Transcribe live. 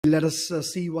Let us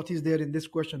see what is there in this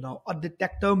question now. A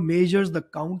detector measures the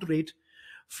count rate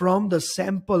from the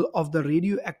sample of the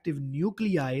radioactive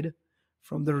nuclide.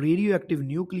 From the radioactive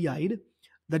nuclide,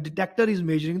 the detector is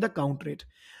measuring the count rate.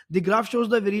 The graph shows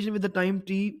the variation with the time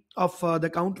t of the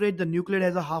count rate. The nuclide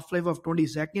has a half-life of 20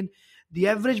 seconds. The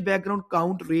average background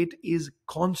count rate is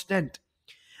constant,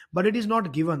 but it is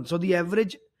not given. So the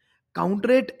average count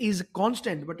rate is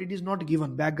constant, but it is not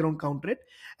given background count rate.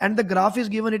 And the graph is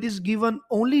given, it is given,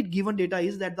 only given data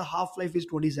is that the half life is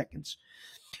 20 seconds.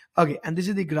 Okay, and this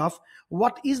is the graph.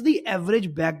 What is the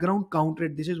average background count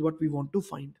rate? This is what we want to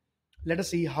find. Let us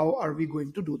see how are we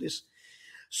going to do this.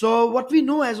 So what we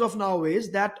know as of now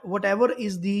is that whatever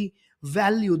is the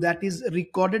value that is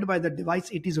recorded by the device,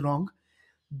 it is wrong.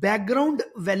 Background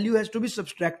value has to be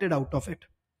subtracted out of it.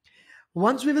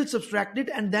 Once we will subtract it,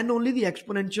 and then only the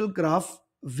exponential graph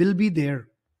will be there.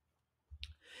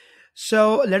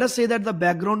 So let us say that the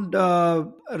background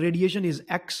radiation is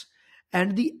x,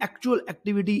 and the actual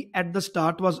activity at the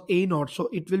start was a naught, so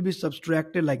it will be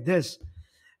subtracted like this.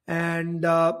 And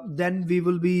then we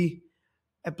will be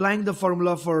applying the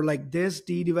formula for like this,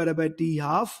 t divided by t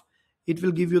half. It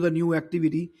will give you the new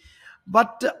activity,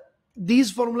 but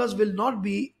these formulas will not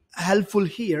be helpful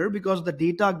here because the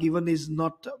data given is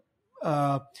not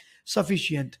uh,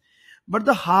 sufficient. But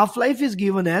the half-life is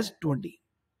given as 20.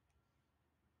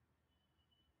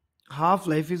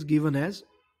 Half-life is given as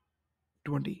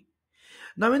 20.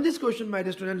 Now in this question, my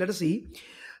dear student, let us see.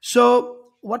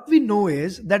 So what we know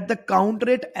is that the count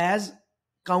rate as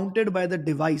counted by the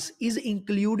device is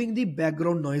including the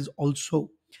background noise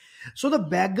also. So the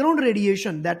background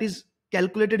radiation that is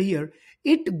calculated here,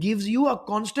 it gives you a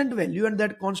constant value, and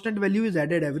that constant value is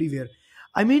added everywhere.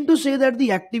 I mean to say that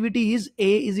the activity is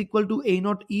A is equal to A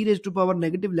naught e raised to power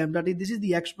negative lambda t. This is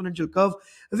the exponential curve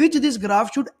which this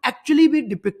graph should actually be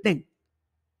depicting.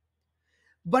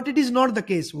 But it is not the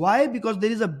case. Why? Because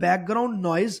there is a background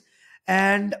noise,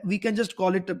 and we can just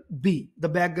call it B, the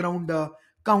background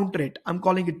count rate. I'm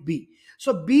calling it B.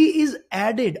 So B is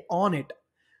added on it.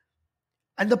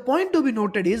 And the point to be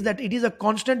noted is that it is a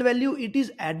constant value, it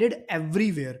is added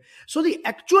everywhere. So the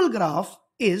actual graph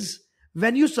is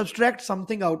when you subtract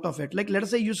something out of it. Like let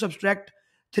us say you subtract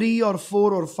 3 or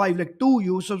 4 or 5, like 2,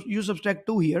 you subtract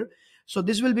 2 here. So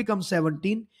this will become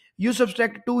 17. You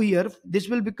subtract 2 here, this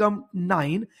will become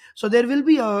 9. So there will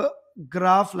be a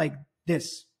graph like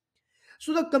this.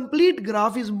 So the complete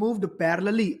graph is moved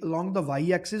parallelly along the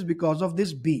y-axis because of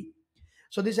this B.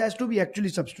 So this has to be actually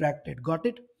subtracted. Got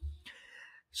it?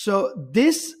 So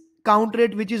this count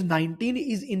rate, which is 19,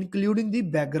 is including the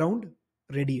background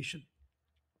radiation.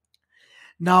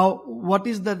 Now, what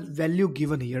is the value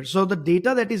given here? So the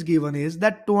data that is given is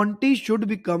that 20 should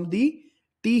become the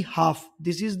t half.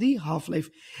 This is the half-life.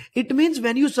 It means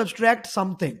when you subtract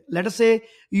something, let us say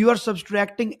you are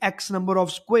subtracting x number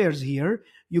of squares here,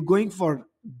 you're going for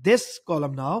this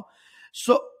column now.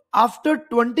 So after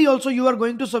 20 also you are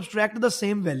going to subtract the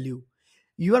same value.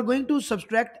 You are going to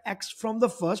subtract x from the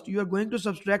first, you are going to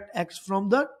subtract x from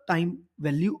the time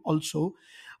value also.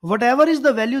 Whatever is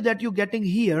the value that you're getting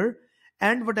here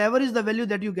and whatever is the value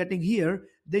that you're getting here,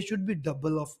 they should be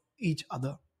double of each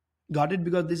other. Got it?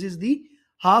 Because this is the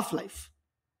half-life.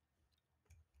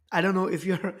 I don't know if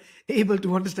you're able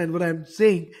to understand what I'm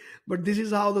saying, but this is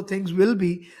how the things will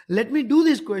be. Let me do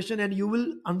this question and you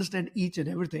will understand each and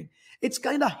everything. It's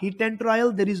kind of hit and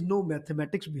trial. There is no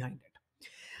mathematics behind it.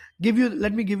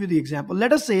 Let me give you the example.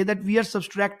 Let us say that we are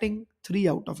subtracting 3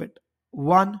 out of it.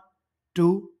 1,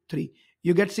 2, 3.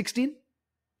 You get 16.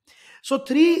 So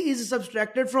 3 is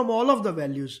subtracted from all of the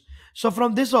values. So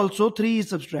from this also 3 is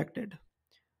subtracted.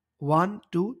 1,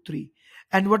 2, 3.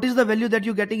 And what is the value that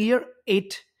you're getting here?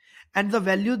 8. And the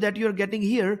value that you're getting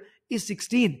here is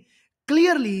 16.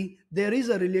 Clearly, there is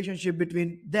a relationship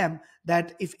between them,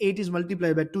 that if 8 is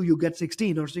multiplied by 2, you get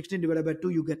 16, or 16 divided by 2,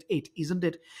 you get 8, isn't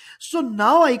it? So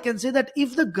now I can say that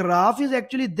if the graph is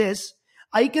actually this,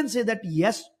 I can say that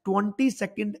yes, 20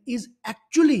 seconds is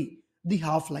actually the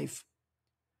half-life.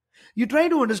 You try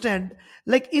to understand,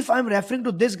 like if I'm referring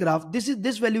to this graph, this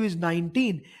value is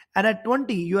 19, and at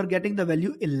 20 you are getting the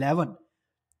value 11.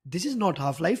 This is not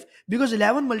half-life, because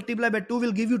 11 multiplied by 2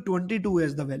 will give you 22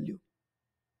 as the value.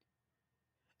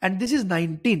 And this is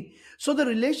 19. So the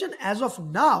relation as of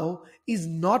now is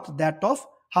not that of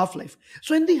half-life.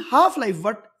 So in the half-life,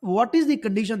 what is the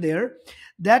condition there?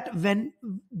 That when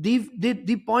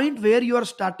the point where you are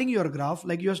starting your graph,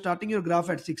 like you are starting your graph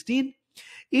at 16,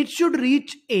 it should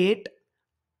reach 8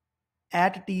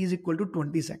 at t is equal to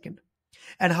 20 seconds.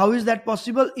 And how is that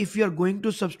possible? If you are going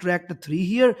to subtract 3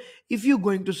 here, if you're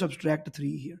going to subtract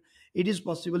 3 here. It is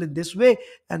possible in this way,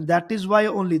 and that is why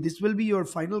only this will be your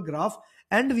final graph,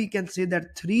 and we can say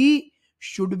that 3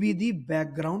 should be the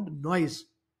background noise,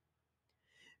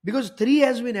 because 3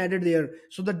 has been added there,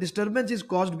 so the disturbance is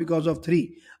caused because of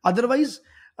 3. Otherwise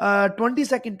 20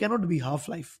 second cannot be half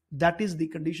life. That is the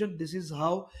condition. This is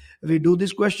how we do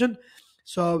this question.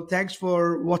 So thanks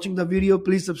for watching the video.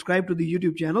 Please subscribe to the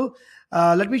YouTube channel.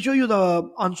 Let me show you the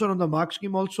answer on the mark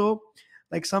scheme also.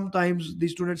 Like sometimes the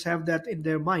students have that in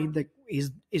their mind, like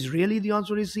is really the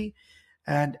answer is C?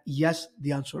 And yes,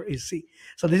 the answer is C.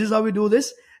 So this is how we do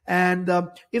this. And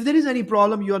if there is any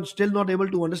problem, you are still not able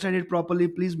to understand it properly,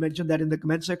 please mention that in the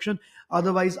comment section.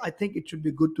 Otherwise, I think it should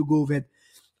be good to go with.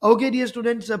 Okay, dear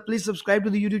students, please subscribe to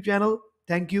the YouTube channel.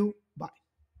 Thank you.